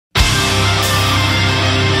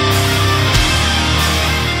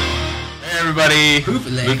everybody?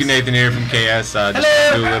 Poofy Luke and Nathan here from KS. Just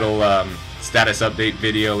Hello. do a little status update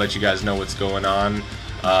video, let you guys know what's going on.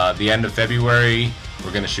 The end of February,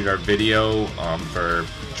 we're going to shoot our video for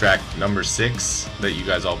track number 6 that you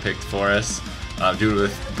guys all picked for us. Doing it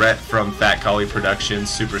with Brett from Fat Collie Productions.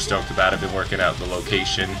 Super stoked about it. Been working out the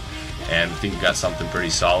location and I think we got something pretty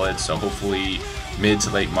solid. So hopefully mid to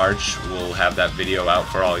late March we'll have that video out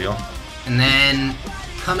for all y'all. And then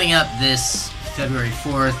coming up this February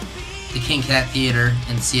 4th, the King Cat Theater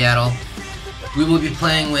in Seattle, we will be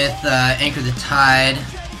playing with Anchor the Tide,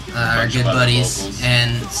 our good buddies, locals,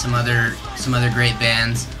 and some other great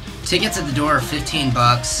bands. Tickets at the door are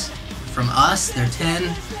 $15. From us, they're 10.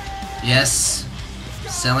 Yes,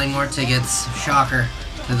 selling more tickets. Shocker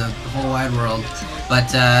to the whole wide world.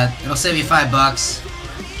 But it'll save you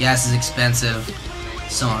 $5. Gas is expensive.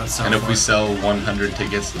 So on and so forth. And if we sell 100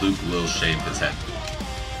 tickets, Luke will shave his head.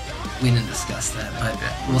 We didn't discuss that, but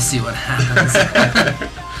we'll see what happens.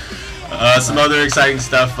 Some other exciting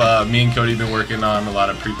stuff. Me and Cody have been working on a lot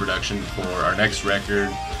of pre-production for our next record.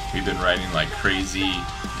 We've been writing like crazy.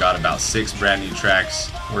 Got about 6 brand new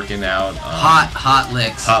tracks working out. Hot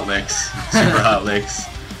licks. Hot licks. Super hot licks.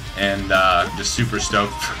 And just super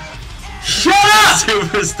stoked. Shut up!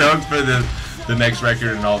 Super stoked for the next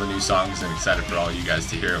record and all the new songs, and excited for all you guys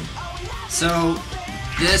to hear them. So,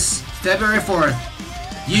 this February 4th,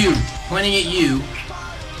 you, pointing at you,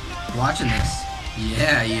 watching this,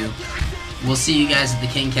 yeah, you, we'll see you guys at the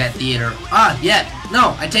King Cat Theater.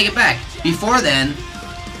 No, I take it back. Before then,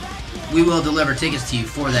 we will deliver tickets to you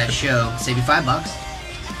for that show. Save you $5,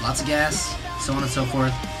 lots of gas, so on and so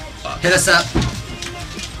forth. Hit us up.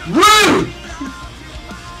 Woo!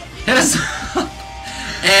 Hit us up.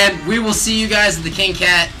 And we will see you guys at the King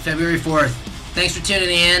Cat February 4th. Thanks for tuning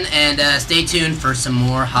in, and stay tuned for some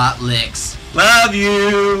more hot licks. Love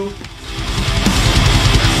you!